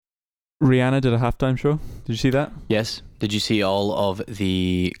Rihanna did a halftime show. Did you see that? Yes. Did you see all of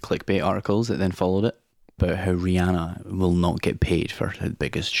the clickbait articles that then followed it? About how Rihanna will not get paid for the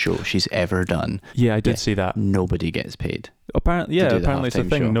biggest show she's ever done. Yeah, I did see that. Nobody gets paid. Apparently it's a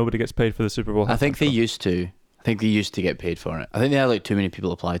thing. Show. Nobody gets paid for the Super Bowl. I think they used to. I think they used to get paid for it. I think they had like too many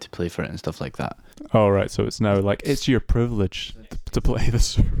people apply to play for it and stuff like that. Oh, right. So it's now like, it's your privilege to play the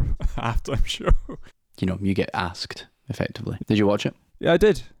halftime show. You know, you get asked, effectively. Did you watch it? Yeah, I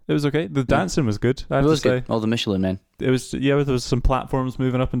did. It was okay. The dancing was good, I have to say. Good. All the Michelin men. It was, there was some platforms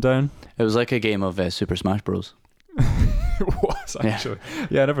moving up and down. It was like a game of Super Smash Bros. It was, actually.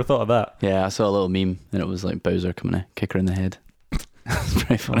 Yeah, I never thought of that. Yeah, I saw a little meme and it was like Bowser coming to kick her in the head. That's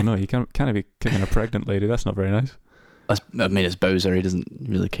pretty funny. Oh no, you can't be kicking a pregnant lady. That's not very nice. I mean, it's Bowser. He doesn't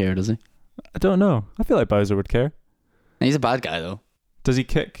really care, does he? I don't know. I feel like Bowser would care. He's a bad guy, though. Does he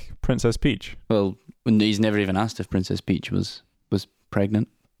kick Princess Peach? Well, he's never even asked if Princess Peach was pregnant.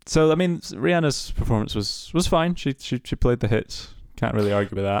 So, I mean, Rihanna's performance was fine. She played the hits. Can't really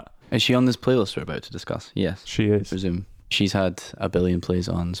argue with that. Is she on this playlist we're about to discuss? Yes. She is. I presume. She's had 1 billion plays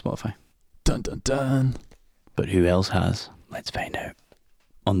on Spotify. Dun dun dun. But who else has? Let's find out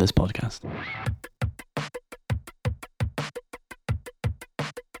on this podcast.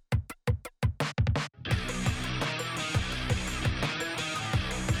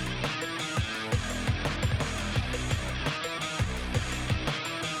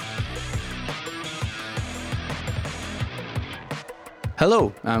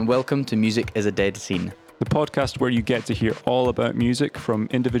 Hello, and welcome to Music is a Dead Scene. The podcast where you get to hear all about music, from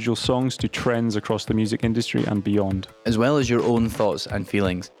individual songs to trends across the music industry and beyond. As well as your own thoughts and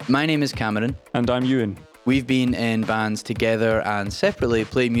feelings. My name is Cameron. And I'm Ewan. We've been in bands together and separately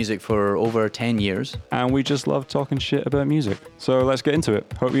played music for over 10 years. And we just love talking shit about music. So let's get into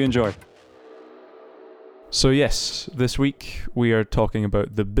it. Hope you enjoy. So yes, this week we are talking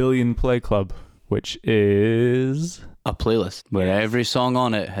about the Billion Play Club, which is a playlist where every song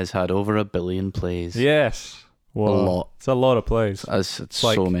on it has had over 1 billion plays. Yes. Whoa. A lot. It's a lot of plays. It's so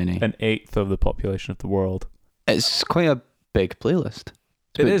like many. An eighth of the population of the world. It's quite a big playlist.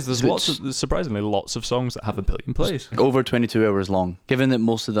 There's surprisingly lots of songs that have 1 billion plays. Over 22 hours long. Given that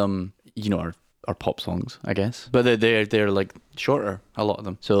most of them, are pop songs, I guess. But they're like shorter, a lot of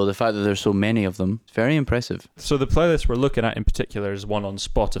them. So the fact that there's so many of them, it's very impressive. So the playlist we're looking at in particular is one on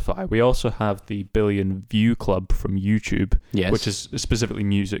Spotify. We also have the Billion View Club from YouTube, yes, which is specifically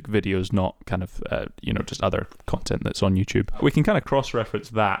music videos, not kind of, just other content that's on YouTube. We can kind of cross-reference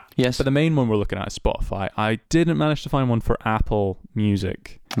that. Yes. But the main one we're looking at is Spotify. I didn't manage to find one for Apple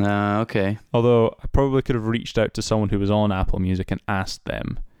Music. Okay. Although I probably could have reached out to someone who was on Apple Music and asked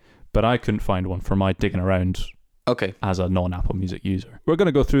them. But I couldn't find one for my digging around as a non-Apple Music user. We're going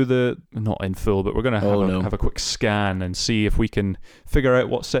to go through not in full, but we're going to have a quick scan and see if we can figure out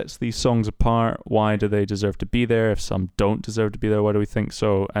what sets these songs apart, why do they deserve to be there, if some don't deserve to be there, why do we think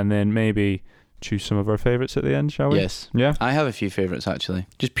so, and then maybe choose some of our favourites at the end, shall we? Yes. Yeah? I have a few favourites, actually.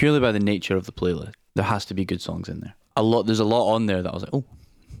 Just purely by the nature of the playlist. There has to be good songs in there. There's a lot on there that I was like, oh,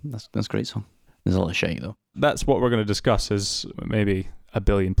 that's a great song. There's a lot of shite, though. That's what we're going to discuss, is maybe 1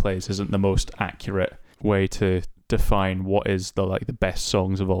 billion plays isn't the most accurate way to define what is the best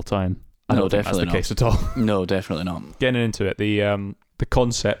songs of all time. I don't think that's the case at all. No, definitely not. Getting into it, the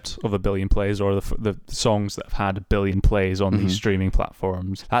concept of 1 billion plays, or the songs that have had 1 billion plays on these streaming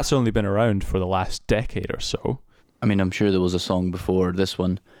platforms, that's only been around for the last decade or so. I mean, I'm sure there was a song before this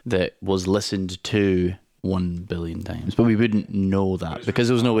one that was listened to 1 billion times, but we wouldn't know that because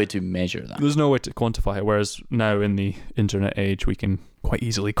there was no way to measure that. There's no way to quantify it, whereas now in the internet age we can quite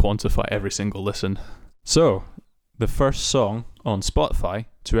easily quantify every single listen. So the first song on Spotify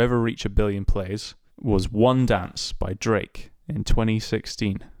to ever reach 1 billion plays was One Dance by Drake in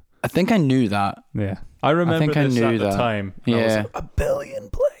 2016. I think I knew that. Yeah, I remember this at the time. Yeah, I was like, 1 billion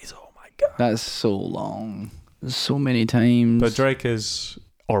plays, oh my god, that's so long. There's so many times. But Drake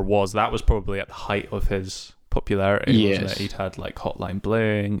that was probably at the height of his popularity, wasn't it? He'd had like Hotline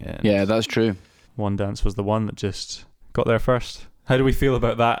Bling. And yeah, that's true. One Dance was the one that just got there first. How do we feel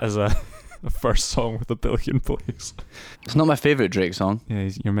about that as a first song with 1 billion plays? It's not my favourite Drake song. Yeah,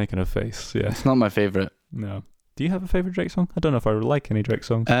 you're making a face. Yeah, it's not my favourite. No. Do you have a favourite Drake song? I don't know if I like any Drake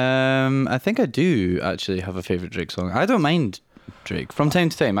songs. I think I do actually have a favourite Drake song. I don't mind Drake from time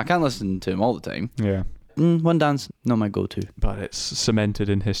to time. I can't listen to him all the time. Yeah. One Dance, not my go-to. But it's cemented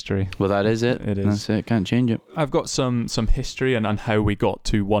in history. Well, that is it. It is. That's it. Can't change it. I've got some history and how we got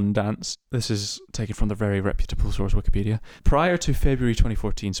to One Dance. This is taken from the very reputable source Wikipedia. Prior to February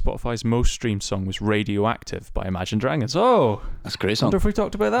 2014, Spotify's most streamed song was Radioactive by Imagine Dragons. Oh! That's a great I song. wonder if we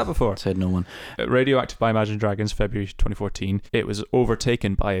talked about that before. Said no one. Radioactive by Imagine Dragons, February 2014. It was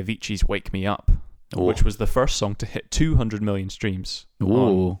overtaken by Avicii's Wake Me Up, which was the first song to hit 200 million streams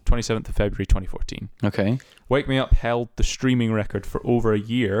on 27th of February 2014. Okay. Wake Me Up held the streaming record for over a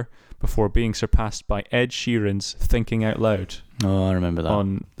year before being surpassed by Ed Sheeran's Thinking Out Loud. Oh, I remember that.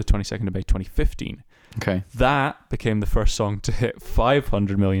 On the 22nd of May 2015. Okay. That became the first song to hit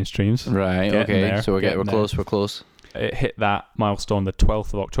 500 million streams. Right, okay. So we're close. It hit that milestone the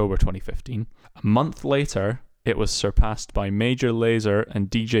 12th of October 2015. A month later, it was surpassed by Major Lazer and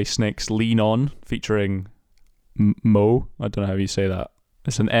DJ Snake's Lean On, featuring Mo. I don't know how you say that.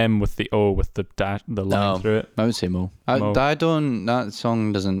 It's an M with the O with the dash, the line through it. I would say Mo. That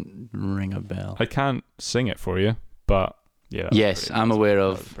song doesn't ring a bell. I can't sing it for you, but yeah. Yes, I'm aware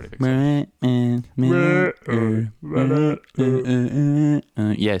of.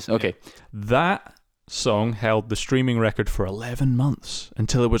 Yes, okay. That song held the streaming record for 11 months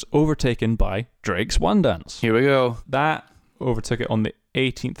until it was overtaken by Drake's One Dance. Here we go. That overtook it on the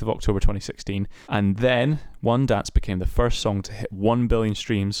 18th of October 2016, and then One Dance became the first song to hit 1 billion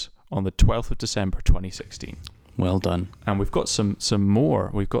streams on the 12th of December 2016. Well done. And we've got some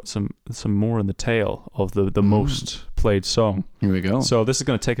more. We've got some more in the tail of the most played song. Here we go. So this is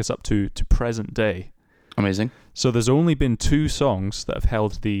going to take us up to present day. Amazing. So there's only been 2 songs that have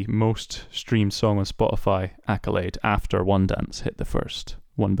held the most streamed song on Spotify accolade after One Dance hit the first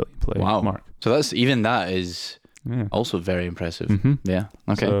 1 billion play mark. So that is also very impressive. Mm-hmm. Yeah.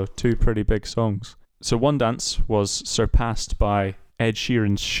 Okay. So 2 pretty big songs. So One Dance was surpassed by Ed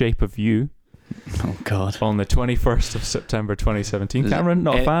Sheeran's Shape of You. Oh God! On the 21st of September 2017. Cameron,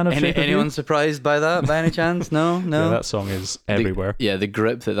 not a fan of Shape of You? Anyone surprised by that by any chance? No? Yeah, that song is everywhere. The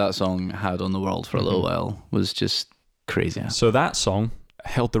grip that song had on the world for a little while was just crazy. So that song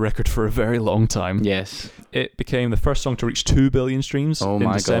held the record for a very long time. Yes. It became the first song to reach 2 billion streams in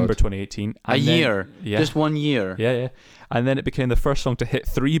December 2018. Year? Yeah. Just 1 year? Yeah. And then it became the first song to hit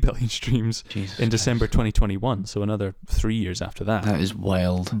 3 billion streams in December 2021. So another 3 years after that. That is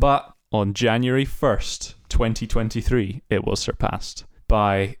wild. But on January 1st, 2023, it was surpassed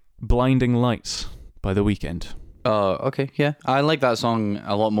by Blinding Lights by The Weeknd. Oh, okay, yeah. I like that song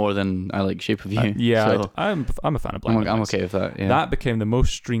a lot more than I like Shape of You. I'm a fan of Blinding Lights. I'm okay with that, yeah. That became the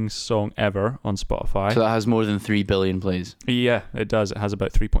most streamed song ever on Spotify. So that has more than 3 billion plays? Yeah, it does. It has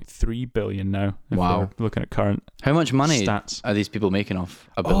about 3.3 billion now. Wow. We're looking at current How much money stats are these people making off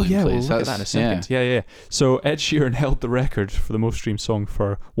a billion plays? We'll look at that in a second. Yeah. So Ed Sheeran held the record for the most streamed song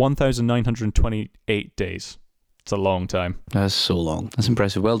for 1,928 days. It's a long time. That's so long. That's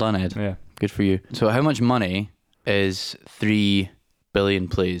impressive. Well done, Ed. Yeah. Good for you. So how much money is 3 billion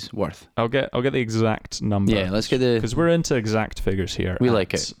plays worth? I'll get the exact number. Yeah, let's get the... Because we're into exact figures here. We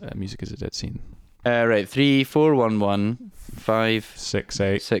like it. Music is a dead scene. Right, 3 4 1 1 5 6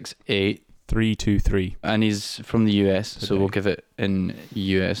 8 6 8 3 2 3. And he's from the US, so we'll give it in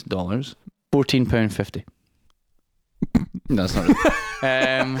US dollars. £14.50. No, that's not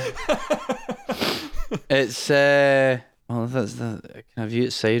really. It's well, that's the. Can I view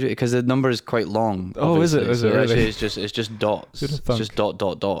it sideways? Because the number is quite long. Oh, is it? Is it really? Actually, it's just dots. It's just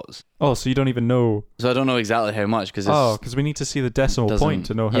dots. Oh, so you don't even know? So I don't know exactly how much because we need to see the decimal point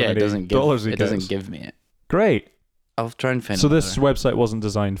to know how many dollars he gets. It doesn't give me it. Great. I'll try and find. So this website wasn't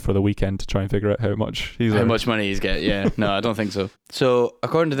designed for The Weeknd to try and figure out how much money he's get. Yeah, no, I don't think so. So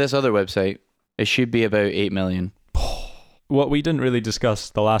according to this other website, it should be about 8 million. What we didn't really discuss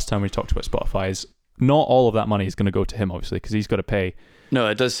the last time we talked about Spotify is not all of that money is going to go to him, obviously, because he's got to pay. No,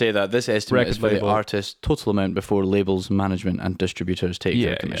 it does say that. This estimate is for the artist's total amount before labels, management, and distributors take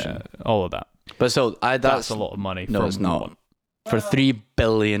their commission. Yeah, all of that. But so that's a lot of money. No, it's not. For 3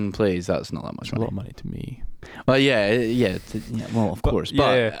 billion plays, that's not that much money. A lot of money to me. Well, yeah. Well, of course.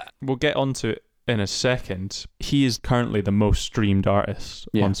 But we'll get onto it in a second. He is currently the most streamed artist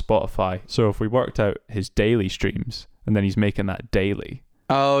on Spotify. So if we worked out his daily streams, and then he's making that daily.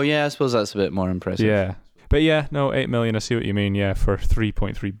 Oh, yeah, I suppose that's a bit more impressive. Yeah. But 8 million, I see what you mean, for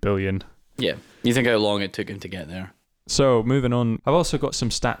 3.3 billion. Yeah. You think how long it took him to get there. So, moving on, I've also got some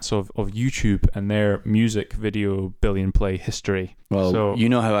stats of YouTube and their music video billion play history. Well, you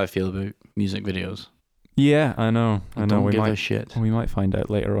know how I feel about music videos. Yeah, I know. Don't give a shit. We might find out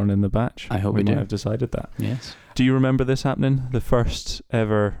later on in the batch. I hope we do. We might have decided that. Yes. Do you remember this happening? The first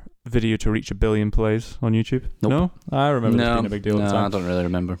ever video to reach 1 billion plays on YouTube? Nope. No? I remember this being a big deal at the time. I don't really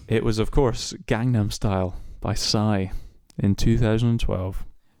remember. It was, of course, Gangnam Style by Psy in 2012.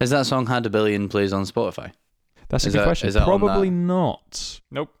 Has that song had 1 billion plays on Spotify? That's a good question. Is that Probably not.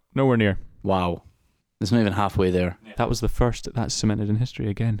 Nope. Nowhere near. Wow. It's not even halfway there. That was the first that's cemented in history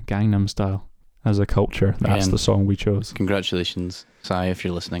again. Gangnam Style. As a culture, that's the song we chose. Congratulations, Sai, if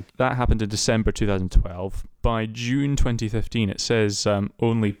you're listening. That happened in December 2012. By June 2015, it says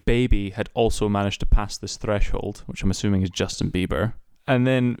only Baby had also managed to pass this threshold, which I'm assuming is Justin Bieber. And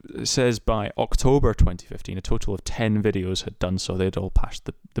then it says by October 2015, a total of 10 videos had done so. They'd all passed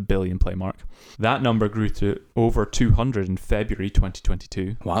the 1 billion play mark. That number grew to over 200 in February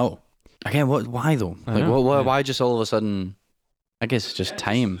 2022. Wow. Again, why though? Why just all of a sudden... I guess it's just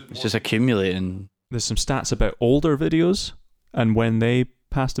time. It's just accumulating. There's some stats about older videos and when they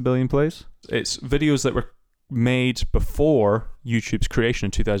passed 1 billion plays. It's videos that were made before YouTube's creation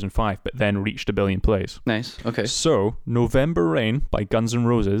in 2005, but then reached 1 billion plays. Nice. Okay. So, November Rain by Guns N'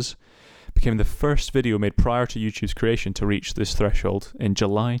 Roses became the first video made prior to YouTube's creation to reach this threshold in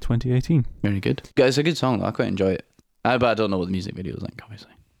July 2018. Very good. It's a good song, though. I quite enjoy it. But I don't know what the music video is like,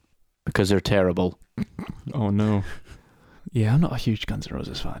 obviously. Because they're terrible. Oh, no. Yeah, I'm not a huge Guns N'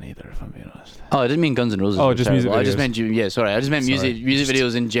 Roses fan either, if I'm being honest. Oh, I didn't mean Guns N' Roses. Oh, just terrible. music videos. I just meant music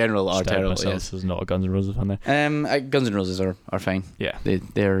videos in general are terrible. Myself as not a Guns N' Roses fan there. Guns N' Roses are fine. Yeah,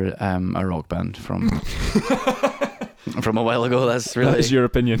 they're a rock band from from a while ago. That's really that is your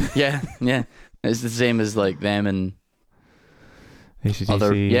opinion. Yeah. It's the same as like them and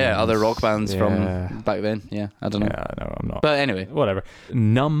AC/DC, other rock bands from back then. Yeah, I don't know. Yeah, no, I'm not. But anyway, whatever.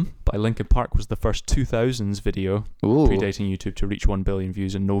 Numb by Linkin Park was the first 2000s video predating YouTube to reach 1 billion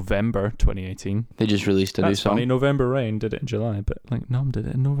views in November 2018. They just released a new song. Funny. November Rain did it in July, but like Numb did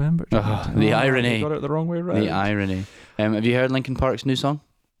it in November. The irony. They got it the wrong way around. The irony. Have you heard Linkin Park's new song?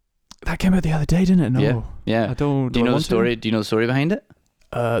 That came out the other day, didn't it? No. Yeah. I don't. Do you know the story? Do you know the story behind it?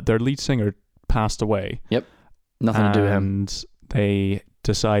 Their lead singer passed away. Yep. Nothing to do with him. And they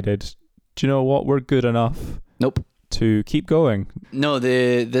decided, do you know what? We're good enough. Nope. To keep going. No,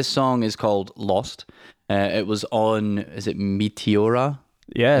 this song is called Lost. It was on, is it Meteora?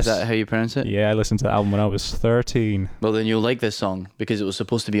 Yes. Is that how you pronounce it? Yeah, I listened to the album when I was 13. Well, then you'll like this song because it was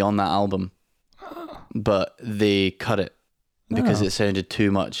supposed to be on that album, but they cut it because it sounded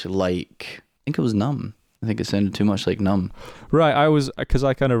too much like, I think it was Numb. I think it sounded too much like Numb. Right, because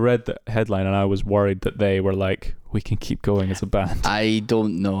I kind of read the headline and I was worried that they were like, we can keep going as a band. I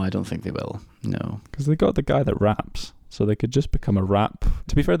don't know. I don't think they will. No. Because they got the guy that raps, so they could just become a rap.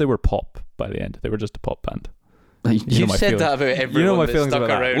 To be fair, they were pop by the end. They were just a pop band. You said that about everyone. You know my feelings stuck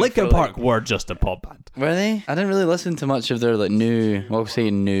about around. Linkin Park were just a pop band. Were they? I didn't really listen to much of their like new. Well, say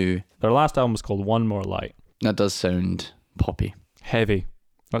new. Their last album was called One More Light. That does sound poppy. Heavy.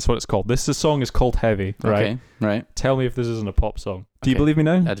 That's what it's called. This song is called Heavy, right? Okay, right. Tell me if this isn't a pop song. Do you believe me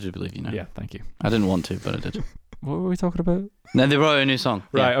now? I do believe you now. Yeah, thank you. I didn't want to, but I did. What were we talking about? No, they brought out a new song.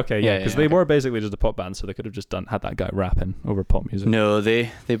 Right, okay, yeah, because they were basically just a pop band, so they could have just had that guy rapping over pop music. No,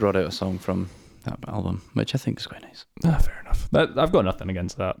 they brought out a song from that album, which I think is quite nice. Fair enough. I've got nothing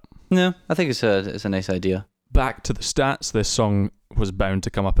against that. No, I think it's a nice idea. Back to the stats, this song was bound to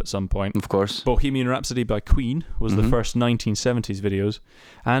come up at some point. Of course. Bohemian Rhapsody by Queen was the first 1970s videos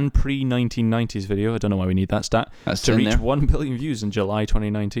and pre-1990s video, I don't know why we need that stat, to reach 1 billion views in July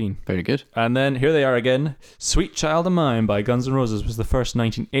 2019. Very good. And then here they are again. Sweet Child of Mine by Guns N' Roses was the first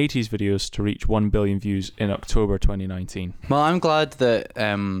 1980s videos to reach 1 billion views in October 2019. Well, I'm glad that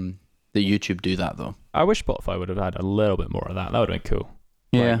YouTube do that, though. I wish Spotify would have had a little bit more of that. That would have been cool.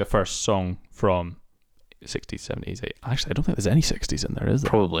 Yeah. Like the first song from 60s, 70s, 80s. Actually, I don't think there's any 60s in there, is there?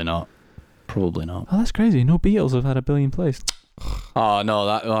 Probably not. Oh, that's crazy. No Beatles have had 1 billion plays. Oh, no.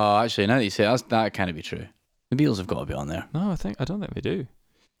 Actually, now that you say it, that can't be true. The Beatles have got to be on there. No, I don't think they do.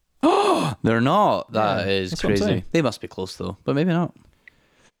 Oh, they're not. That is crazy. They must be close, though, but maybe not.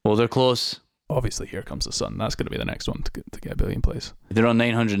 Well, they're close. Obviously, Here Comes the Sun. That's going to be the next one to get 1 billion plays. They're on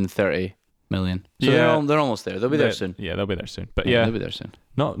 930 million. So they're almost there. They'll be there soon. Yeah, they'll be there soon. But they'll be there soon.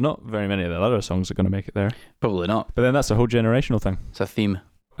 Not very many of the other songs are going to make it there. Probably not. But then that's a whole generational thing. It's a theme.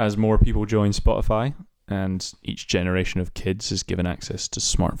 As more people join Spotify and each generation of kids is given access to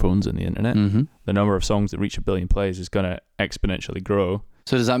smartphones and the internet, the number of songs that reach 1 billion plays is going to exponentially grow.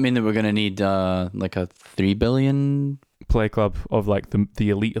 So does that mean that we're going to need like a 3 billion play club of like the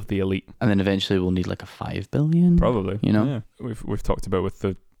elite of the elite, and then eventually we'll need like a 5 billion? Probably. You know? Yeah. We've talked about with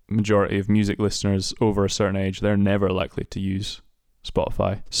the majority of music listeners over a certain age, they're never likely to use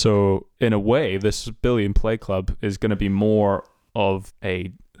Spotify. So in a way, this 1 billion play club is going to be more of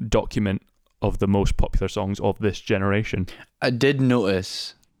a document of the most popular songs of this generation. I did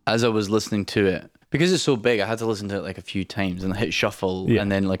notice as I was listening to it, because it's so big, I had to listen to it like a few times and hit shuffle,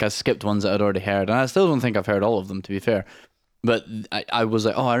 and then like I skipped ones that I'd already heard, and I still don't think I've heard all of them, to be fair. But I was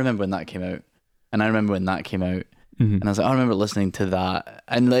like, oh, I remember when that came out, and I remember when that came out, and I was like, oh, I remember listening to that,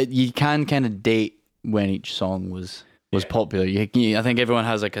 and like you can kind of date when each song was popular. I think everyone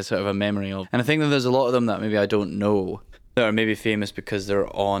has like a sort of a memory of, and I think that there's a lot of them that maybe I don't know that are maybe famous because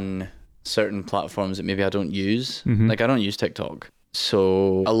they're on certain platforms that maybe I don't use. Like I don't use TikTok.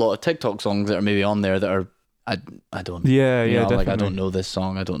 So a lot of TikTok songs that are maybe on there that are I don't definitely. like I don't know this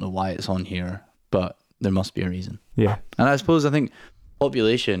song, I don't know why it's on here, but there must be a reason. Yeah. And I think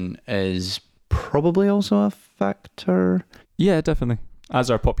population is probably also a factor. Yeah, definitely.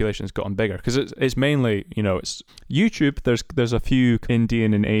 As our population's gotten bigger, because it's mainly, it's YouTube. There's a few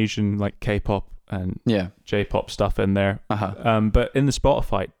Indian and Asian like K-pop and J-pop stuff in there. But in the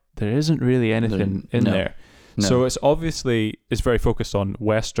Spotify, there isn't really anything in there. No. So it's very focused on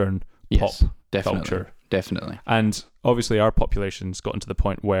Western pop culture. Definitely. And obviously our population's gotten to the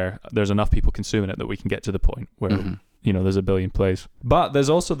point where there's enough people consuming it that we can get to the point where, there's a billion plays. But there's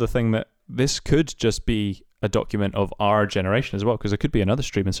also the thing that this could just be a document of our generation as well, because there could be another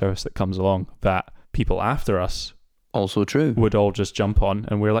streaming service that comes along that people after us also true would all just jump on,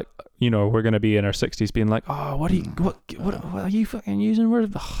 and we're like, we're going to be in our 60s being like, oh, what are you fucking using?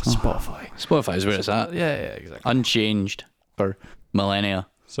 Spotify. Spotify is where it's at. Yeah, exactly. Unchanged for millennia.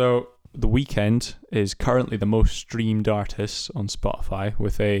 So The Weeknd is currently the most streamed artist on Spotify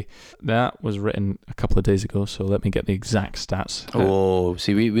that was written a couple of days ago, so let me get the exact stats. Oh,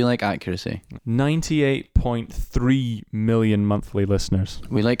 see, we like accuracy. 98.3 million monthly listeners.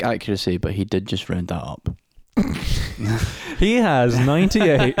 We like accuracy, but he did just round that up. He has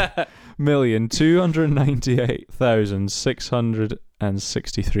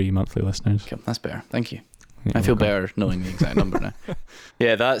 98,298,663 monthly listeners. Okay, that's better. Thank you. Yeah, I feel better knowing the exact number now.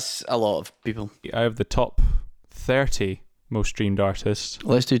 Yeah, that's a lot of people. I have the top 30 most streamed artists.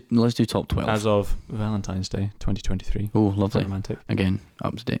 Let's do top 12 as of Valentine's Day 2023. Oh, lovely. Romantic. Again,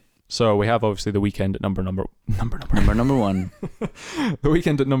 up to date. So we have obviously The Weeknd at number one. The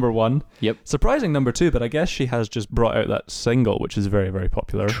Weeknd at number one. Yep. Surprising number two, but I guess she has just brought out that single, which is very, very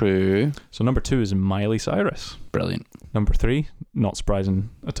popular. True. So number two is Miley Cyrus. Brilliant. Number three, not surprising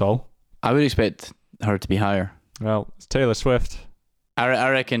at all. I would expect her to be higher. Well, it's Taylor Swift. I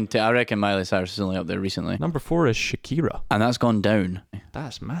reckon Miley Cyrus is only up there recently. Number four is Shakira. And that's gone down.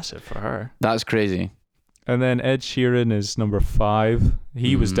 That's massive for her. That's crazy. And then Ed Sheeran is number 5.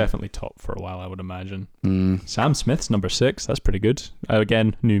 He was definitely top for a while, I would imagine. Sam Smith's number 6. That's pretty good.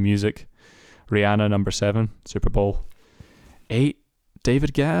 Again, new music. Rihanna, number 7. Super Bowl. 8.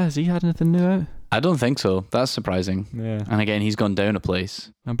 David Guetta. Has he had anything new out? I don't think so. That's surprising. Yeah. And again, he's gone down a place.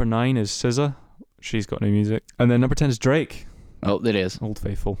 Number 9 is SZA. She's got new music. And then number 10 is Drake. Oh, there he is. Old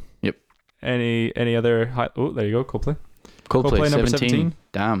Faithful. Yep. Any other... Oh, there you go. Coldplay. Coldplay number 17.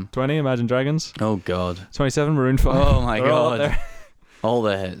 Damn. 20, Imagine Dragons. Oh, God. 27, Maroon 5. Oh, my God. All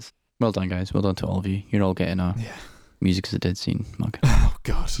the hits. Well done, guys. Well done to all of you. You're all getting a music is a dead scene mug. Oh,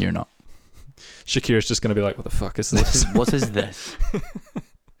 God. You're not. Shakira's just going to be like, what the fuck is this? What is this?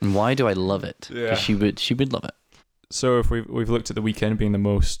 And why do I love it? Yeah. She would love it. So if we've looked at The Weeknd being the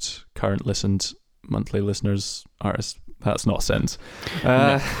most current listened monthly listeners artist, that's not a sentence.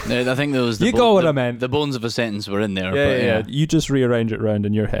 No, I think there was you got what I meant. The bones of a sentence were in there. Yeah. You just rearrange it around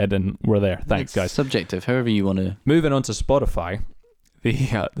in your head and we're there. Thanks, guys. Subjective, however you want to. Moving on to Spotify.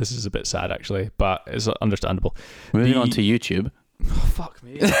 This is a bit sad actually, but it's understandable. Moving on to YouTube. Oh, fuck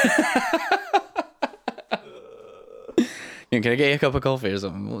me. Can I get you a cup of coffee or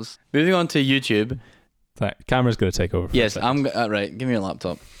something? Moving on to YouTube. Camera's going to take over. Yes, I'm right. Give me your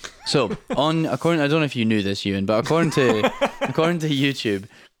laptop. So, according, I don't know if you knew this, Ewan, but according to YouTube,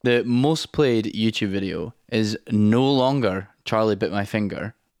 the most played YouTube video is no longer "Charlie Bit My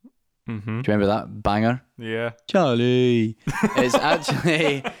Finger." Mm-hmm. Do you remember that banger? Yeah, Charlie. It's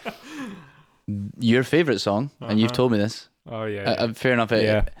actually your favorite song, and you've told me this. Oh yeah. Fair enough.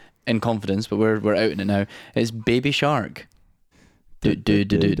 In confidence, but we're out in it now. It's Baby Shark. Yeah,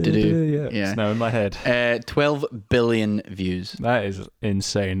 it's now in my head. 12 billion views. That is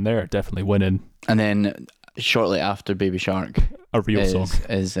insane. They're definitely winning. And then shortly after Baby Shark, a real song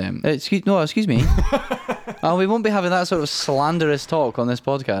is excuse me. We won't be having that sort of slanderous talk on this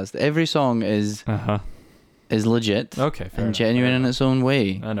podcast. Every song is legit. Okay, fair and enough, genuine in its own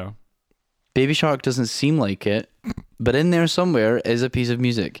way. I know. Baby Shark doesn't seem like it, but in there somewhere is a piece of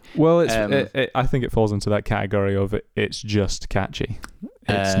music. Well, I think it falls into that category of it's just catchy.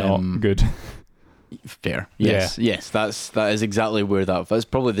 It's not good. Fair. Yes. Yeah. Yes. That is exactly where that's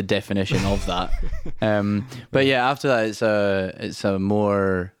probably the definition of that. But yeah, after that, it's a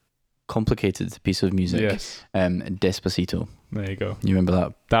more complicated piece of music. Yes. Despacito. There you go. You remember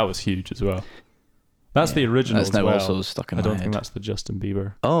that? That was huge as well. That's the original. That's now as well. also stuck in my head. I don't think that's the Justin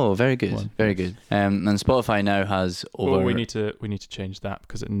Bieber. Oh, very good, one. very good. And Spotify now has over. Oh, we need to change that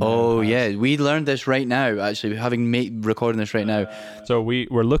because it. Oh has... yeah, we learned this right now. Actually, recording this right now. So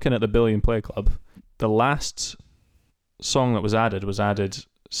we're looking at the Billion Play Club. The last song that was added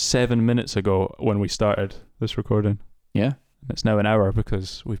 7 minutes ago when we started this recording. Yeah. It's now an hour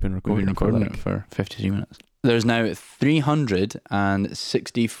because we've been recording it for 53 minutes. There's now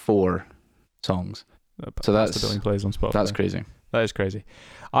 364 songs. So that's the Billion Plays on Spotify. That's crazy. That is crazy.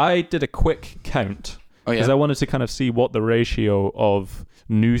 I did a quick count because I wanted to kind of see what the ratio of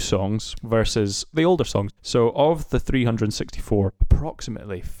new songs versus the older songs. So of the 364,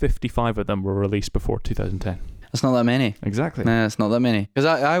 approximately 55 of them were released before 2010. That's not that many. Exactly. Nah, it's not that many. Because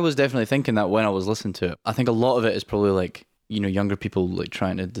I was definitely thinking that when I was listening to it. I think a lot of it is probably like, younger people like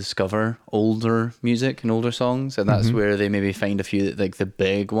trying to discover older music and older songs, and that's where they maybe find a few like the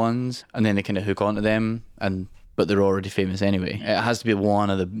big ones, and then they kind of hook onto them, but they're already famous anyway. It has to be one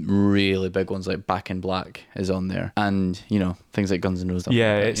of the really big ones, like Back in Black is on there, and things like Guns N' Roses.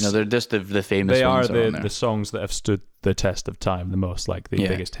 Yeah, like they're just the famous. They ones are the songs that have stood the test of time the most, like the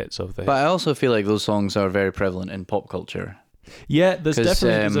biggest hits of the. But I also feel like those songs are very prevalent in pop culture. Yeah, there's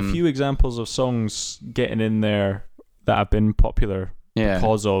definitely a few examples of songs getting in there that have been popular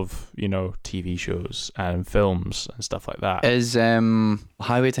because of TV shows and films and stuff like that. Is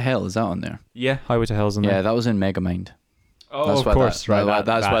Highway to Hell, is that on there? Yeah, Highway to Hell's on there. Yeah, that was in Megamind. Oh, that's of course, right.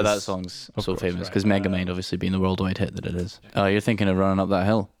 That's why that song's so famous, because Megamind obviously being the worldwide hit that it is. Oh, you're thinking of Running Up That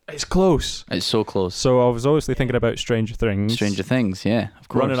Hill? It's close. It's so close. So I was obviously thinking about Stranger Things. Stranger Things, yeah, of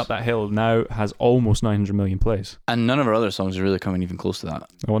course. Running Up That Hill now has almost 900 million plays. And none of our other songs are really coming even close to that.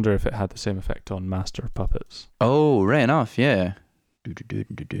 I wonder if it had the same effect on Master of Puppets. Oh, right enough, yeah.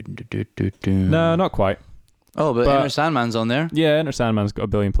 No, not quite. Oh, but Enter Sandman's on there. Yeah, Enter Sandman's got 1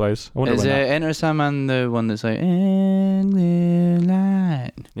 billion plays. I wonder is Enter Sandman the one that's like in the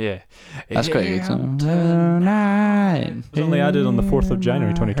light? Yeah, that's quite good. It was only added on the 4th of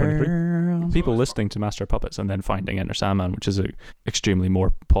January 2023. People listening to Master of Puppets and then finding Enter Sandman, which is an extremely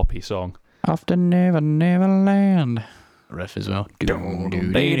more poppy song. Off to Neverland. Riff as well.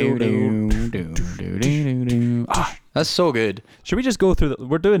 That's so good. Should we just go through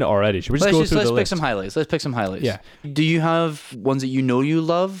we're doing it already. Should we just go through the list? Let's pick some highlights. Yeah. Do you have ones that you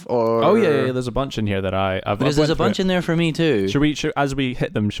love, or? Oh yeah, there's a bunch in here that I've. There's a bunch in there for me too. Should as we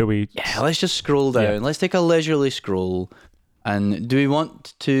hit them? Should we? Yeah, let's just scroll down. Yeah. Let's take a leisurely scroll. And do we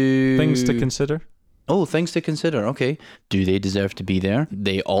want to things to consider? Oh, things to consider. Okay. Do they deserve to be there?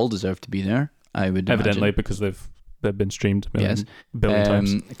 They all deserve to be there. I would evidently imagine. Because they've been streamed a billion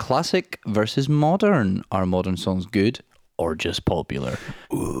times. Classic versus modern. Are modern songs good or just popular?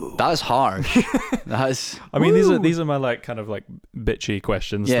 Ooh. That's harsh. I mean, these are my like kind of like bitchy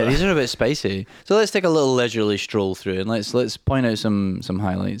questions. Yeah, these are a bit spicy. So let's take a little leisurely stroll through and let's point out some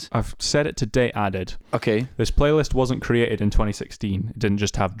highlights. I've set it to date added. Okay. This playlist wasn't created in 2016. It didn't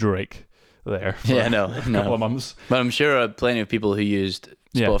just have Drake there. For a couple of months. But I'm sure plenty of people who used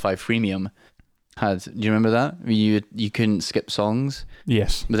Spotify Freemium do you remember that? You couldn't skip songs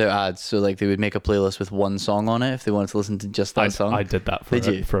without ads, so like they would make a playlist with one song on it if they wanted to listen to just that song. I did that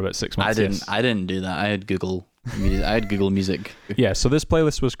for about 6 months. I didn't do that. I had Google Music. Yeah, so this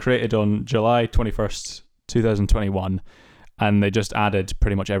playlist was created on July 21st 2021, and they just added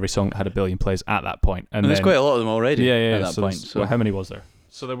pretty much every song that had 1 billion plays at that point. And there's quite a lot of them already at that point. So how many was there?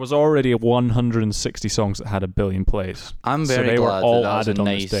 So there was already 160 songs that had 1 billion plays. I'm very glad that was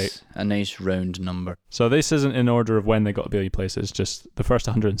a nice round number. So this isn't in order of when they got 1 billion plays, it's just the first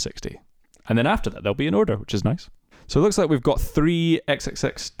 160. And then after that, they'll be in order, which is nice. So it looks like we've got 3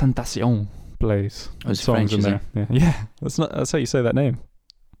 XXX Tentacion plays. Songs French, in there. Yeah, that's how you say that name.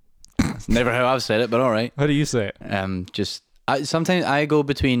 It's never how I've said it, but all right. How do you say it? Sometimes I go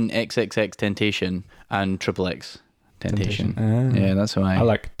between XXX Temptation and XXX Temptation. Yeah, that's why I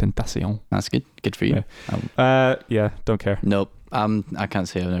like Tentacion. That's good. Good for you. Yeah, don't care. Nope. I can't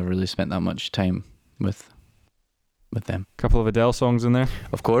say I've never really spent that much time with them. A couple of Adele songs in there.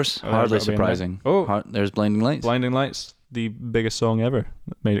 Of course. Hardly surprising. There's Blinding Lights. Blinding Lights, the biggest song ever.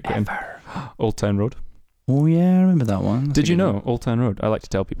 That made it in. Old Town Road. Oh yeah, I remember that one. Did you know Old Town Road? I like to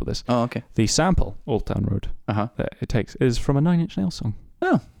tell people this. Oh, okay. The sample Old Town Road that it takes is from a 9 Inch Nails song.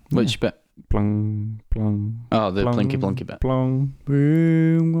 Oh, which bit? Plung, plung. Oh, the plung, Blinky Blunky bit. Plung.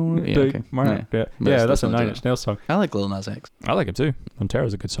 Yeah, that's a Nine Inch Nails song. I like Lil Nas X. I like him too.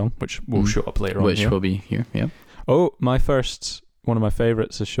 Montera's a good song, which will show up later on. Which will be here, yeah. Oh, one of my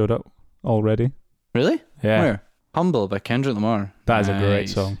favourites has showed up already. Really? Yeah. Where? Humble by Kendrick Lamar. That is a great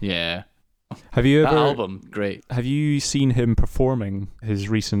song. Yeah. Have you ever... That album, great. Have you seen him performing his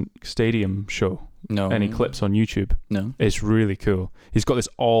recent stadium show? No. Any clips on YouTube? No. It's really cool. He's got this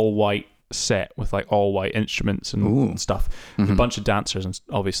all-white set with like all-white instruments and stuff. Mm-hmm. A bunch of dancers, and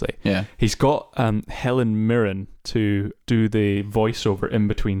obviously. Yeah. He's got Helen Mirren to do the voiceover in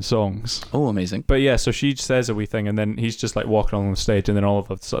between songs. Oh, amazing. But yeah, so she says a wee thing, and then he's just like walking along the stage, and then all of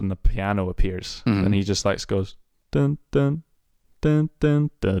a sudden the piano appears, and he just like goes dun dun dun dun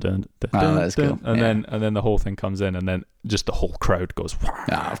dun dun dun. Oh, that's cool. And then the whole thing comes in, and then just the whole crowd goes.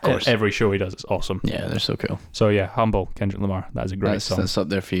 Of course. Every show he does is awesome. Yeah, they're so cool. So yeah, Humble, Kendrick Lamar. That is a great song. That's up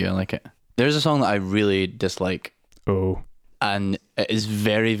there for you. I like it. There's a song that I really dislike. Oh. And it is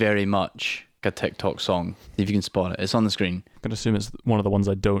very, very much a TikTok song. If you can spot it, it's on the screen. I'm gonna assume it's one of the ones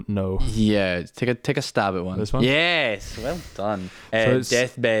I don't know. Yeah, take a stab at one. This one? Yes, well done. So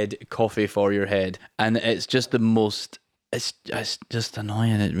Deathbed, Coffee for Your Head, and it's just the most. It's just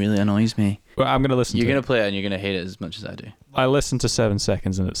annoying. It really annoys me. Well, I'm gonna listen. You're gonna play it, and you're gonna hate it as much as I do. I listened to 7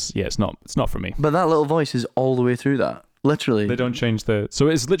 seconds, and it's not for me. But that little voice is all the way through that. Literally, they don't change so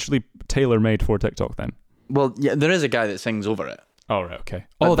it's literally tailor made for TikTok then. Well, yeah, there is a guy that sings over it. Oh right, okay.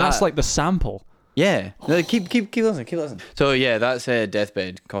 But that's like the sample. Yeah. No, keep listening. So yeah, that's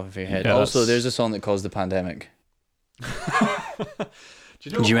Deathbed, Coffee for Your Head. Yeah, also, there's a song that caused the pandemic. Do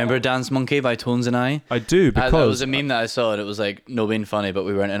you remember Dance Monkey by Tones and I? I do, because... That was a meme that I saw, and it was like, no being funny, but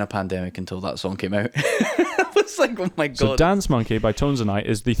we weren't in a pandemic until that song came out. I was like, oh my God. So Dance Monkey by Tones and I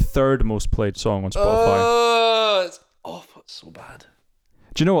is the third most played song on Spotify. Oh, it's awful. It's so bad.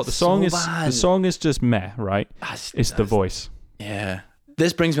 Do you know what? The song is just meh, right? It's the voice. Yeah.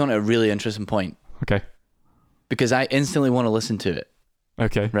 This brings me on to a really interesting point. Okay. Because I instantly want to listen to it.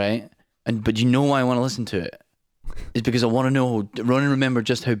 Okay. Right? But you know why I want to listen to it? It's because I want to remember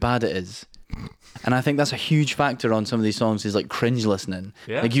just how bad it is. And I think that's a huge factor on some of these songs is like cringe listening.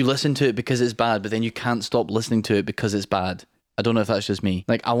 Yeah. Like you listen to it because it's bad, but then you can't stop listening to it because it's bad. I don't know if that's just me.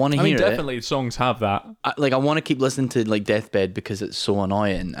 Like I want to hear it. Definitely songs have that. I want to keep listening to like Deathbed because it's so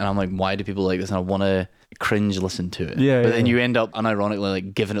annoying. And I'm like, why do people like this? And I want to cringe listen to it. Yeah. But then you end up unironically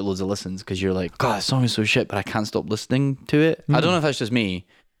like giving it loads of listens because you're like, God, this song is so shit, but I can't stop listening to it. I don't know if that's just me.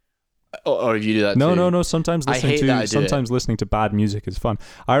 Or if you do that too. No. Sometimes listening to bad music is fun.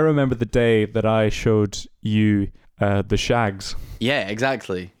 I remember the day that I showed you the Shags. Yeah,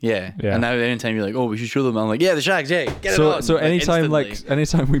 exactly. Yeah. And now anytime you're like, oh, we should show them, I'm like, yeah, the Shags, yeah, get it on. So anytime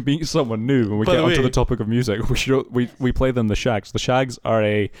we meet someone new and we get onto the topic of music, we play them the Shags. The Shags are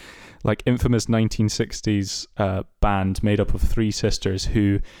a like infamous 1960s band made up of three sisters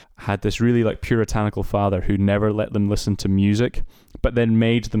who had this really like puritanical father who never let them listen to music, but then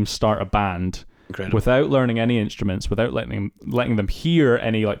made them start a band. Incredible. Without learning any instruments, without letting them hear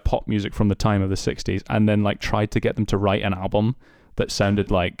any like pop music from the time of the 60s, and then like tried to get them to write an album that sounded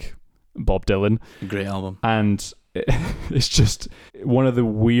like Bob Dylan. Great album. And it's just one of the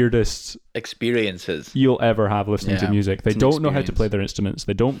weirdest experiences you'll ever have listening to music. They don't know how to play their instruments.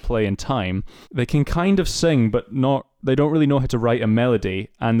 They don't play in time. They can kind of sing, but they don't really know how to write a melody,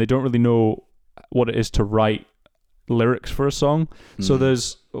 and they don't really know what it is to write lyrics for a song. So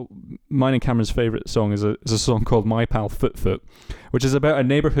there's mine and Cameron's favorite song is a song called My Pal Foot Foot, which is about a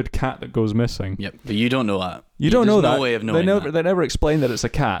neighborhood cat that goes missing. Yep, but you don't know that. You don't know that. There's no way of knowing that. They never explain that it's a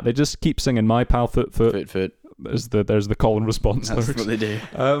cat. They just keep singing My Pal Foot Foot. Foot Foot. There's the call and response That's lyrics. What they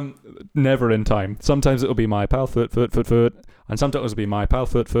do. Never in time. Sometimes it'll be My Pal Foot Foot Foot Foot, and sometimes it'll be My Pal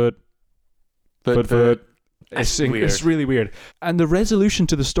Foot Foot Foot Foot. It's really weird, and the resolution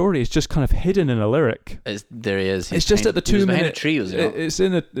to the story is just kind of hidden in a lyric. There he is. It's just at the 2 minute. Behind a tree, was it? It's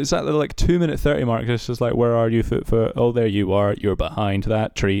at the like 2 minute 30 mark. It's just like, where are you, Foot Foot? Oh, there you are. You're behind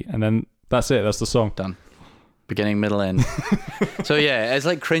that tree, and then that's it. That's the song. Done. Beginning, middle, end. So yeah, it's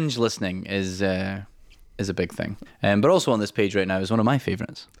like cringe listening is a big thing. But also on this page right now is one of my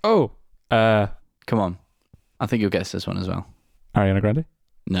favorites. Oh, come on, I think you'll guess this one as well. Ariana Grande?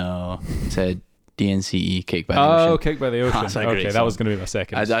 No, it said DNCE, Cake by the Ocean. Oh, Cake by the Ocean. Okay, that was going to be my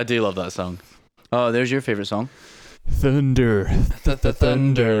second. I do love that song. Oh, there's your favorite song. Thunder.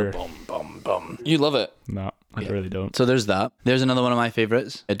 Thunder. Bum, bum, bum. You love it. No. I really don't. So there's that. There's another one of my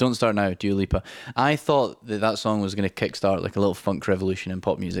favourites. Don't Start Now, Dua Lipa. I thought that song was going to kickstart like a little funk revolution in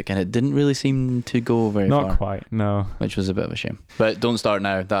pop music, and it didn't really seem to go very far. Not quite, no. Which was a bit of a shame. But Don't Start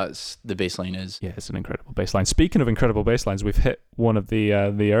Now, that's the bass line is. Yeah, it's an incredible bass line. Speaking of incredible bass lines, we've hit one of the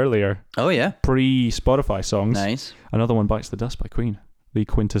earlier pre-Spotify songs. Nice. Another one, Bites the Dust by Queen. The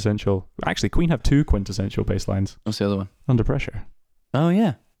quintessential... Actually, Queen have 2 quintessential bass lines. What's the other one? Under Pressure. Oh,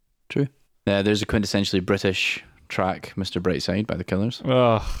 yeah. True. There's a quintessentially British track, Mr. Brightside by The Killers.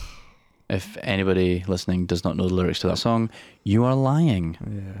 Ugh. If anybody listening does not know the lyrics to that song, you are lying.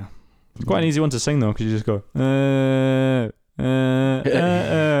 Yeah. It's quite an easy one to sing, though, because you just go... Yeah.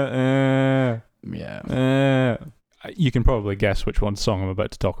 You can probably guess which one song I'm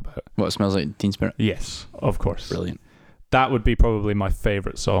about to talk about. What, Smells Like Teen Spirit? Yes, of course. Brilliant. That would be probably my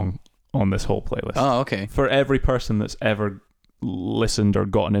favourite song on this whole playlist. Oh, okay. For every person that's ever listened or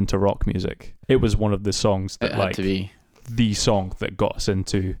gotten into rock music, it was one of the songs that, it had to be the song that got us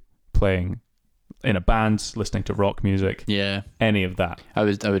into playing in a band, listening to rock music. Yeah. Any of that. I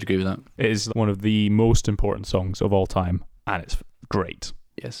would agree with that. It is one of the most important songs of all time, and it's great.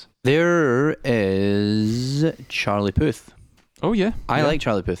 Yes. There is Charlie Puth. Oh, yeah. I like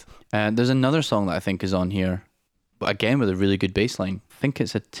Charlie Puth. And there's another song that I think is on here, but again with a really good bass line. I think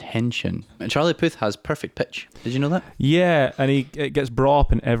it's Attention. And Charlie Puth has perfect pitch. Did you know that? Yeah, and it gets brought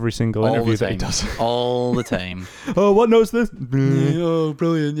up in every single interview that he does. All the time. Oh, what knows this? Oh,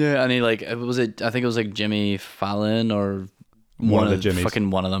 brilliant. Yeah. And he I think it was like Jimmy Fallon or one of the Jimmys. Fucking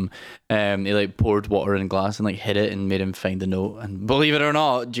one of them. He like poured water in a glass and like hit it and made him find the note. And believe it or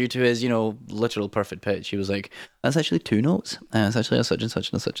not, due to his, literal perfect pitch, he was like, that's actually 2 notes. It's actually a such and such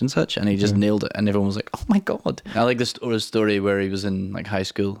and a such and such. And he just nailed it. And everyone was like, oh my God. I like this story where he was in like high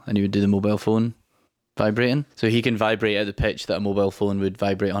school and he would do the mobile phone vibrating. So he can vibrate at the pitch that a mobile phone would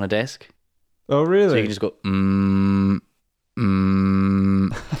vibrate on a desk. Oh, really? So you can just go,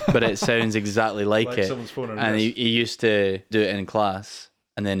 but it sounds exactly like it. And he used to do it in class,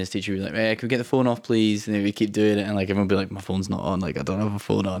 and then his teacher would be like, hey, can we get the phone off, please? And then we keep doing it, and like everyone would be like, my phone's not on, like I don't have a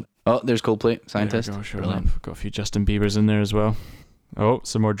phone on. Oh, there's Coldplay, Scientist. Yeah, Brilliant. Got a few Justin Biebers in there as well. Oh,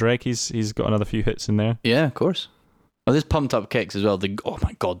 some more Drake. He's got another few hits in there. Yeah, of course. Oh, there's Pumped Up Kicks as well. Oh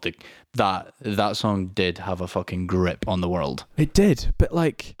my God, that song did have a fucking grip on the world. It did, but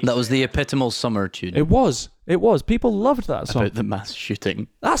like... That was the epitomal summer tune. It was. People loved that song. About the mass shooting.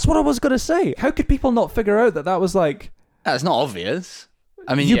 That's what I was going to say. How could people not figure out that was like... That's not obvious.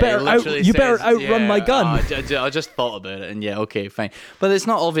 I mean, you better outrun my gun. I just thought about it, and yeah, okay, fine. But it's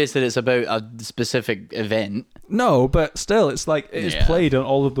not obvious that it's about a specific event. No, but still, it's like it is played on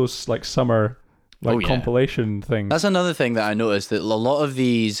all of those like summer compilation things. That's another thing that I noticed, that a lot of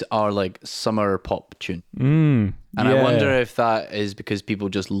these are like summer pop tune. And I wonder if that is because people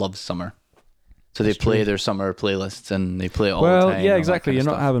just love summer. So they play their summer playlists and they play it all the time. Well, yeah, exactly. You're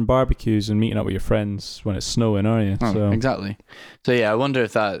not having barbecues and meeting up with your friends when it's snowing, are you? Oh, so. Exactly. So yeah, I wonder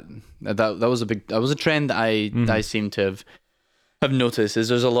if that was a trend that I seem to have noticed. Is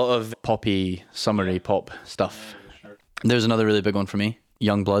there's a lot of poppy, summery pop stuff. There's another really big one for me.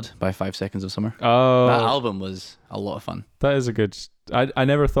 Young Blood by 5 Seconds of Summer. Oh, that album was a lot of fun. That is a good... I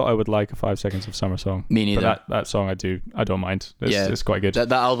never thought I would like a 5 Seconds of Summer song. Me neither. But that song I don't mind. It's quite good.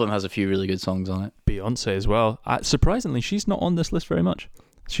 That album has a few really good songs on it. Beyonce as well. Surprisingly, she's not on this list very much.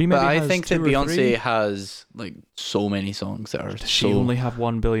 I think that Beyonce has like so many songs that are... Does she only have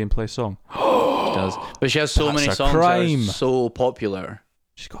 1 billion play song? She does. But she has so many songs that are so popular.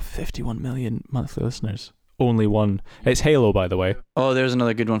 She's got 51 million monthly listeners. Only one. It's Halo, by the way. Oh, there's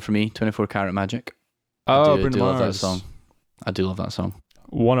another good one for me. 24 Karat Magic. Oh, I do love that song. I do love that song.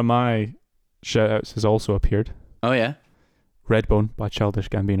 One of my shout-outs has also appeared. Oh, yeah? Redbone by Childish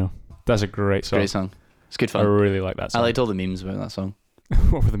Gambino. That's a great song. Great song. It's good fun. I really like that song. I liked all the memes about that song.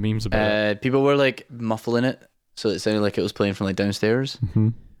 What were the memes about? People were like muffling it, so it sounded like it was playing from like downstairs. Mm-hmm.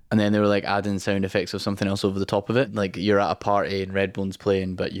 And then they were like adding sound effects of something else over the top of it. Like you're at a party and Redbone's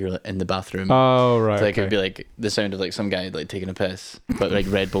playing, but you're in the bathroom. Oh, right. So like it'd be like the sound of like some guy like taking a piss, but like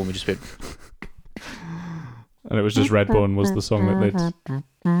Redbone would just be... And it was just Redbone was the song that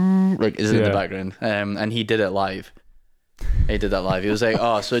they'd... Like, is it in the background? And he did it live. He did that live. He was like,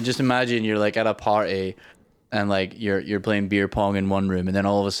 oh, so just imagine you're like at a party and like you're playing beer pong in one room, and then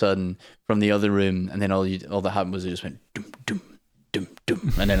all of a sudden from the other room, and then all that happened was it just went dum dum dum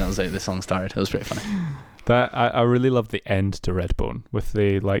dum, and then it was like the song started. It was pretty funny. That I really loved the end to Redbone with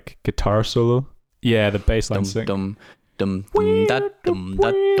the like guitar solo. Yeah, the bass line sing. Dum dum dum da dum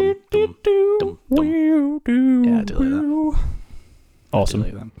da dum dum dum dum. Yeah, I do like that. Awesome.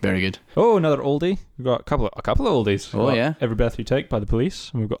 Like that. Very good. Oh, another oldie. We've got a couple of oldies. Oh, yeah. Every Breath You Take by The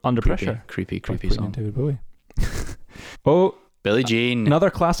Police, and we've got Under Pressure. Creepy song. David Bowie. Oh, Billie Jean. another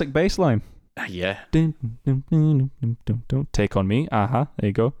classic bass line. Yeah. Take on Me. There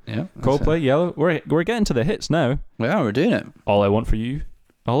you go. Yeah. Coldplay, Yellow. We're getting to the hits now. Yeah, we're doing it. All I Want for You.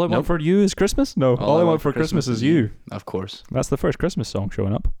 All I Want for You is Christmas? No. All I Want for Christmas is You. Of course. That's the first Christmas song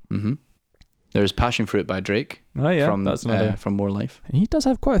showing up. Mm-hmm. There's Passion Fruit by Drake. Oh yeah, that's another from More Life. He does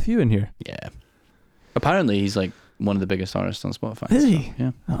have quite a few in here. Yeah. Apparently, he's like one of the biggest artists on Spotify. Is he?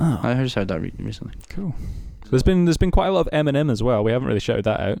 Yeah. Oh. I just heard that recently. Cool. There's been quite a lot of Eminem as well. We haven't really shouted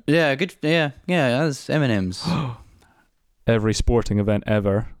that out. Yeah, good. Yeah, that's Eminem's. Every sporting event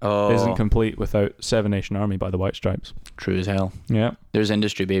ever isn't complete without Seven Nation Army by the White Stripes. True as hell. Yeah. There's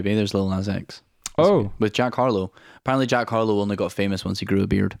Industry Baby. There's Lil Nas X. With Jack Harlow. Apparently, Jack Harlow only got famous once he grew a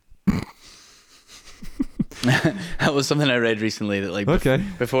beard. That was something I read recently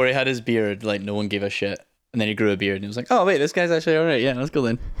that before he had his beard, like no one gave a shit, and then he grew a beard and he was like, oh wait, this guy's actually alright. Yeah, let's go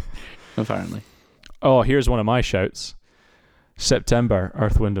then. Apparently. Oh, here's one of my shouts. September,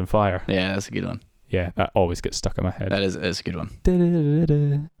 Earth, Wind and Fire. Yeah, that's a good one. Yeah, that always gets stuck in my head. It's a good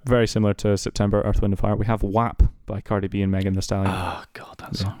one. Very similar to September, Earth, Wind and Fire. We have WAP by Cardi B and Megan Thee Stallion. Oh god,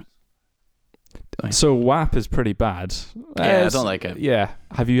 that song. So WAP is pretty bad. Yeah, I don't like it. Yeah.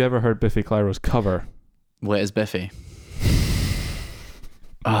 Have you ever heard Biffy Clyro's cover? What is Biffy?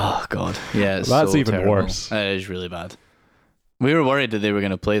 Oh god. Yeah, that's so even terrible. worse. It is really bad. We were worried that they were going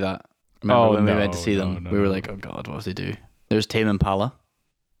to play that. Remember when we went to see them? We were like, oh god, what if they do? There's Tame Impala.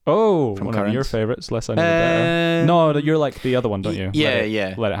 Oh, from one Currents. of your favourites. Less I Know the Better. No, you're like the other one, don't you?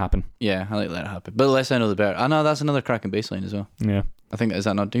 Yeah. Let It Happen. Yeah, I like Let It Happen. But Less I Know the Better. I know that's another cracking bass line as well. Yeah. I think is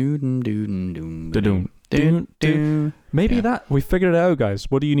that not doon. Maybe that we figured it out, guys.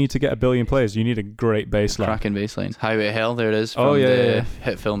 What do you need to get 1 billion plays? You need a great bass line. Cracking bass lines. Highway to Hell. There it is. From the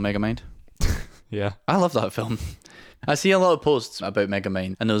hit film Megamind. Yeah. I love that film. I see a lot of posts about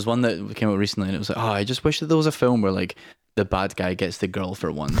Megamind, and there was one that came out recently, and it was like, I just wish that there was a film where like the bad guy gets the girl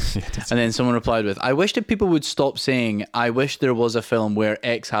for once. And then someone replied with, I wish that people would stop saying, I wish there was a film where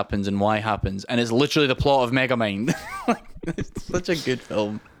X happens and Y happens, and it's literally the plot of Megamind. It's such a good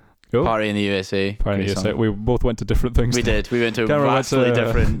film. Cool. Party in the USA. Party in the USA. We both went to different things. We did. We went to vastly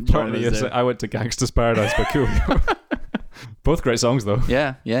different Party in the USA. I went to Gangsta's Paradise, but cool. Both great songs, though.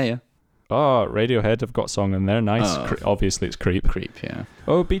 Yeah. Oh, Radiohead have got a song in there. Nice. Obviously, it's Creep. Creep, yeah.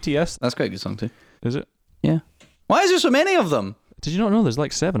 Oh, BTS. That's quite a good song, too. Is it? Yeah. Why is there so many of them? Did you not know there's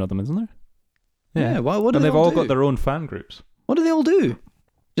like 7 of them, isn't there? Yeah. What do and they they've all got their own fan groups. What do they all do?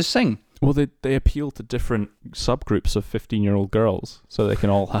 Just sing. Well, they appeal to different subgroups of 15-year-old girls, so they can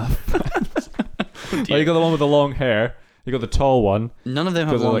all have fans. Oh, you got the one with the long hair. You got the tall one. None of them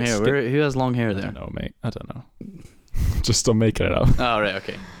have long hair. Who has long hair there? I don't know, mate. I don't know. Just I'm making it up. Oh, right,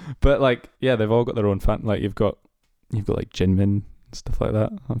 okay. But like, yeah, they've all got their own fan. Like you've got like Jinmin and stuff like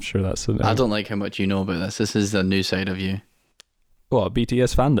that. I'm sure that's. I don't like how much you know about this. This is a new side of you. What,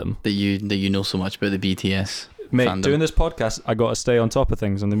 BTS fandom? That you know so much about the BTS. Mate, fandom. Doing this podcast, I got to stay on top of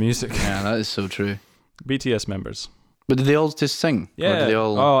things on the music. Yeah, that is so true. BTS members. But did they all just sing? Yeah. Or did they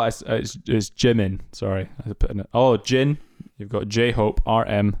all... Oh, it's Jimin. Sorry, I put in it. Oh, Jin. You've got J-Hope,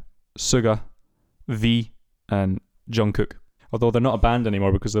 RM, Suga, V, and Jungkook. Although they're not a band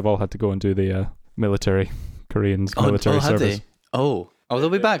anymore because they've all had to go and do the military military service. Oh, they'll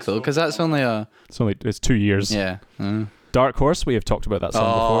be back though, because that's only it's 2 years. Yeah. Dark Horse, we have talked about that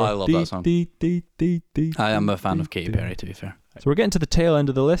song before. I love that song. I am a fan of Katy Perry, to be fair. So we're getting to the tail end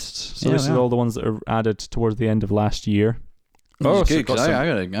of the list. So this is all the ones that are added towards the end of last year. Oh, good, because I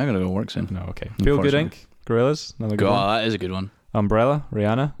gotta go work soon. No, okay. Feel Good Inc. Gorillaz, another good one. That is a good one. Umbrella,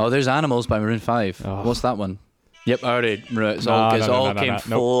 Rihanna. Oh, there's Animals by Maroon 5. Oh. What's that one? Yep, I already. It all came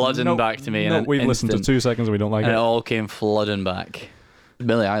flooding back to me. We've listened to 2 seconds and we don't like it. It all came flooding back.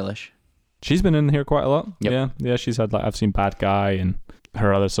 Billie Eilish. She's been in here quite a lot. Yep. Yeah. She's had I've seen Bad Guy and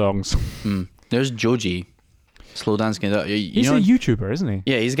her other songs. There's Joji. Slow Dance Get Up. He's a YouTuber, isn't he?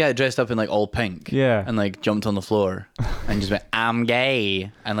 Yeah, he's a guy dressed up in like all pink. Yeah. And like jumped on the floor and just went, I'm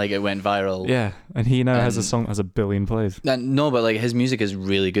gay. And like it went viral. Yeah. And he now has a song that has 1 billion plays. No, but like his music is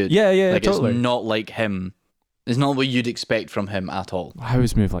really good. Yeah, like totally. It's not like him. It's not what you'd expect from him at all. I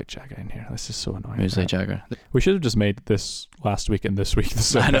always move like Jagger in here. This is so annoying. Moves like Jagger. We should have just made this last week and this week the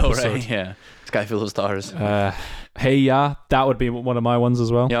same I know, episode. right? Yeah. Sky Full of Stars. Hey Ya, that would be one of my ones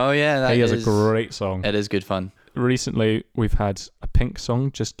as well. Oh yeah, Hey Ya's a great song. It is good fun. Recently, we've had a Pink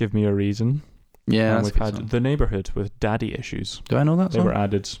song, Just Give Me a Reason. Yeah, and we've had The Neighborhood with Daddy Issues. Do I know that song? They were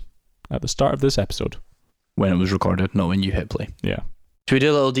added at the start of this episode. When it was recorded, not when you hit play. Yeah. Should we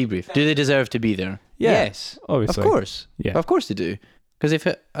do a little debrief? Do they deserve to be there? Yeah, yes. Obviously. Of course. Yeah. Of course they do. Because if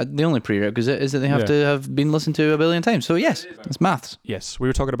the only prerequisite is that they have to have been listened to a billion times. So yes, it's maths. Yes, we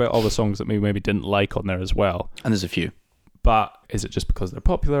were talking about all the songs that we maybe didn't like on there as well. And there's a few. But is it just because they're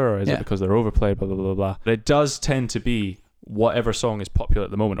popular, or is it because they're overplayed, blah, blah, blah, blah. But it does tend to be whatever song is popular at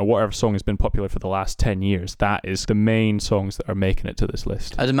the moment, or whatever song has been popular for the last 10 years. That is the main songs that are making it to this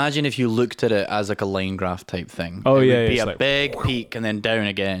list. I'd imagine if you looked at it as like a line graph type thing. Oh, it yeah. would be a big peak and then down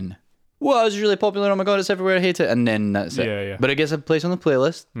again. Well, it's really popular. Oh my God, it's everywhere. I hate it. And then that's it. Yeah. But it gets a place on the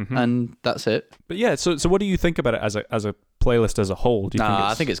playlist, and that's it. But yeah, so what do you think about it as a playlist as a whole? Do you think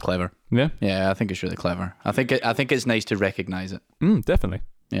I think it's clever. Yeah? Yeah, I think it's really clever. I think it's nice to recognize it. Definitely.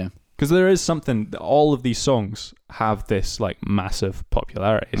 Yeah. Because there is something, all of these songs have this like massive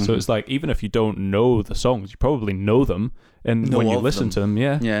popularity. So it's like, even if you don't know the songs, you probably know them. And when you listen to them,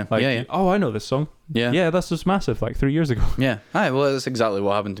 oh, I know this song. Yeah, that's just massive, like 3 years ago. Yeah. Aye, well, that's exactly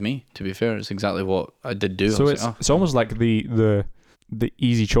what happened to me, to be fair. It's exactly what I did do. So it's almost like the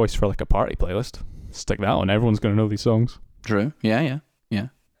easy choice for like a party playlist. Stick that on, everyone's going to know these songs. True. Yeah.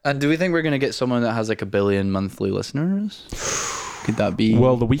 And do we think we're going to get someone that has like 1 billion monthly listeners? Could that be?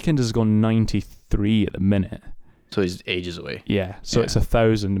 Well, The Weeknd has gone 93 at the minute. So he's ages away. Yeah. So it's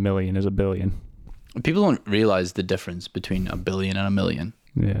 1,000 million is 1 billion. People don't realize the difference between 1 billion and 1 million.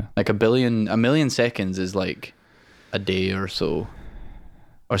 Yeah. Like 1 million seconds is like a day or so,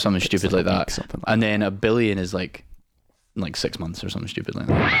 or something stupid like that. And then 1 billion is like 6 months or something stupid like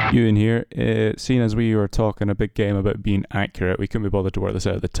that. You in here, seeing as we were talking a big game about being accurate, we couldn't be bothered to work this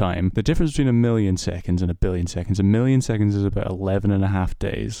out at the time. The difference between 1 million seconds and 1 billion seconds. 1 million seconds is about 11.5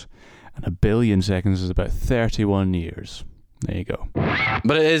 days, and 1 billion seconds is about 31 years. There you go.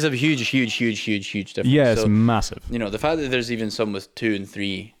 But it is a huge difference. Yeah, it's massive. You know, the fact that there's even some with 2 and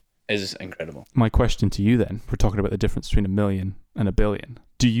 3 is incredible. My question to you then, we're talking about the difference between 1 million and 1 billion.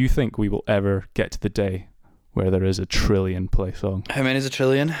 Do you think we will ever get to the day where there is a trillion play song? How many is a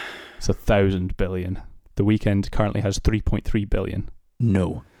trillion? It's 1,000 billion. The Weeknd currently has 3.3 billion.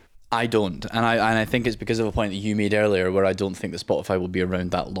 No, I don't. And I think it's because of a point that you made earlier where I don't think that Spotify will be around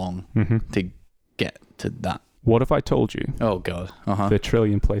that long to get to that. What if I told you? Oh, God. The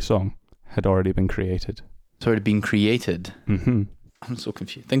trillion play song had already been created. It's already been created? I'm so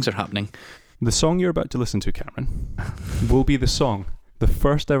confused. Things are happening. The song you're about to listen to, Cameron, will be the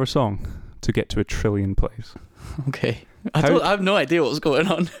first ever song to get to 1 trillion plays. Okay. I have no idea what's going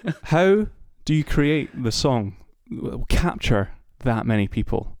on. How do you create the song that will capture that many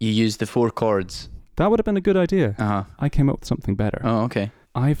people? You use the 4 chords. That would have been a good idea. I came up with something better. Oh, okay.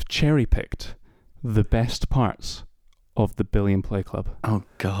 I've cherry-picked the best parts of the Billion Play Club. Oh,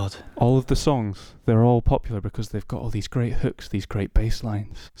 God. All of the songs, they're all popular because they've got all these great hooks, these great bass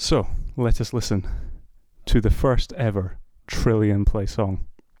lines. So, let us listen to the first ever trillion play song.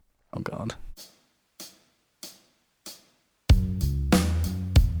 Oh, God.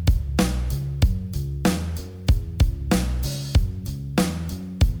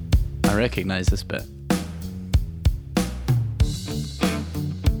 I recognize this bit.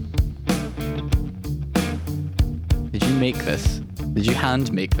 Did you make this? Did you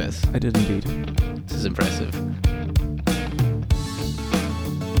hand make this? I did indeed. This is impressive.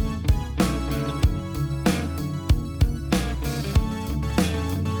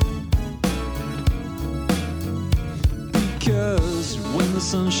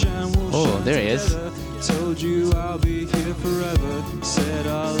 Oh, there he is. Told you I'll be here forever. Said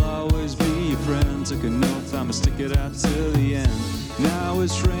I'll always be your friend. Took an oath I'ma stick it out till the end. Now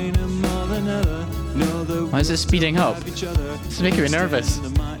it's raining more than ever. Why is it speeding up? This is making me nervous.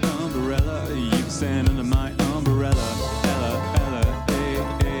 Under my umbrella, you can stand under my umbrella. Ella, Ella, hey,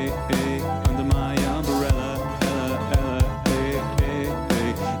 hey, hey. Under my umbrella. Ella, Ella, hey, hey,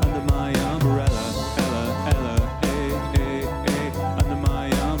 hey. Under my umbrella. Ella, Ella, hey, hey, hey. Under my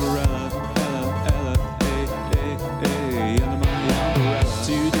umbrella. Ella, Ella, hey, hey, hey. Under my umbrella.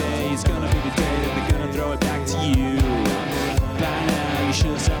 Today is gonna be the day that they're gonna throw it back to you. By now you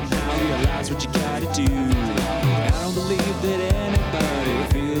should somehow realize what you gotta do. I don't believe that anybody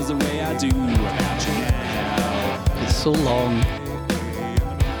feels the way I do about you now. It's so long.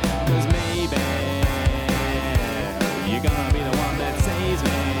 'Cause maybe you're gonna be the one that saves me.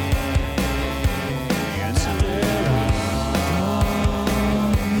 And after all,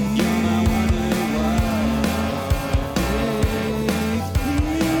 you're my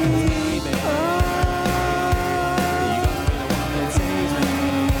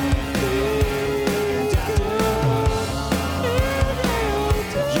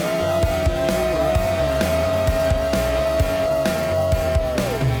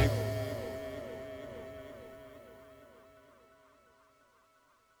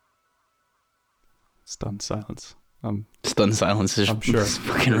Stunned silence. Stunned silence is, I'm sure.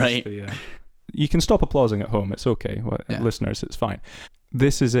 fucking right. You can stop applauding at home. It's okay. Listeners, it's fine.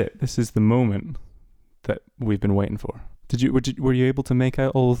 This is it. This is the moment that we've been waiting for. Were you able to make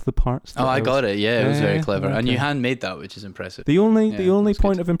out all of the parts? I got it. Yeah, it was very clever. Okay. And you handmade that, which is impressive. The only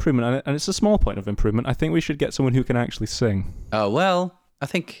point of improvement, and it's a small point of improvement, I think we should get someone who can actually sing. Oh, well, I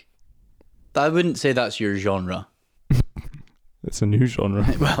think I wouldn't say that's your genre. It's a new genre.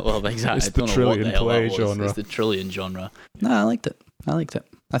 well, exactly. It's the trillion play genre. It's the trillion genre. No, I liked it. I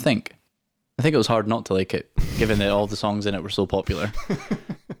think it was hard not to like it, given that all the songs in it were so popular.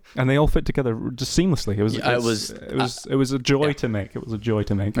 And they all fit together just seamlessly. It was a joy to make. It was a joy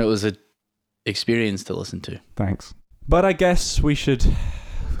to make. It was an experience to listen to. Thanks. But I guess we should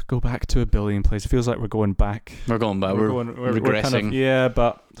go back to 1 billion plays. It feels like we're going back. We're going back. We're regressing.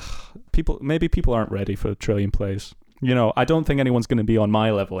 But people aren't ready for 1 trillion plays. I don't think anyone's going to be on my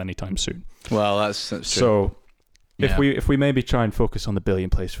level anytime soon. Well, that's true. So if we maybe try and focus on the 1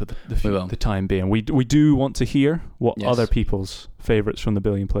 billion plays for the time being, we do want to hear what other people's favourites from the 1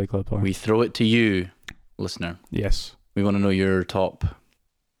 billion play club are. We throw it to you, listener. Yes. We want to know your top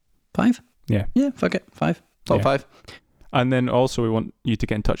 5? Yeah. Yeah, fuck it. 5. Top 5. And then also we want you to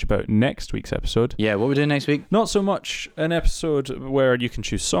get in touch about next week's episode. Yeah, what we're doing next week? Not so much an episode where you can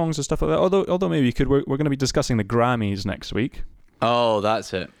choose songs and stuff like that, although maybe you could. We're going to be discussing the Grammys next week. Oh,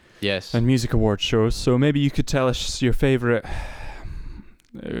 that's it. Yes. And music award shows. So maybe you could tell us your favourite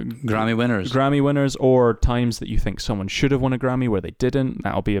Grammy winners, or times that you think someone should have won a Grammy where they didn't.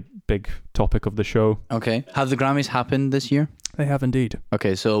 That'll be a big topic of the show. Okay. Have the Grammys happened this year? They have indeed.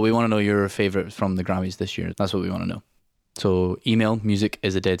 Okay, so we want to know your favourite from the Grammys this year. That's what we want to know. So email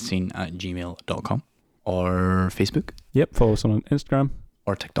musicisadeadscene@gmail.com or Facebook. Yep, follow us on Instagram.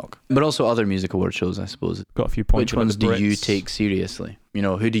 Or TikTok. But also other music award shows, I suppose. Got a few points. Which ones do you take seriously?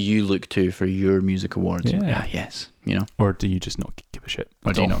 Who do you look to for your music awards? Yeah. Yes. Or do you just not give a shit?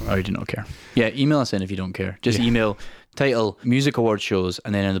 Or do you not care? Yeah, email us in if you don't care. Just email title music award shows,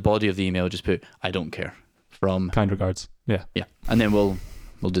 and then in the body of the email just put I don't care from kind regards. Yeah. Yeah. And then we'll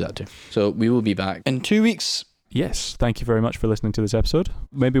do that too. So we will be back in 2 weeks. Yes, thank you very much for listening to this episode.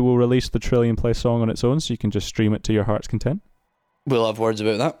 Maybe we'll release the 1 trillion play song on its own so you can just stream it to your heart's content. We'll have words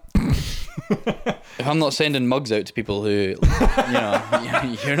about that. If I'm not sending mugs out to people who,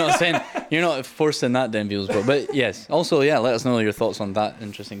 you're not forcing that down people's throat. But yes, also, let us know your thoughts on that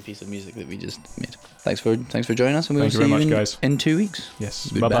interesting piece of music that we just made. Thanks for joining us, and we'll see you in 2 weeks. Yes,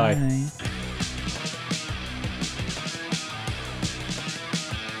 Goodbye. Bye-bye.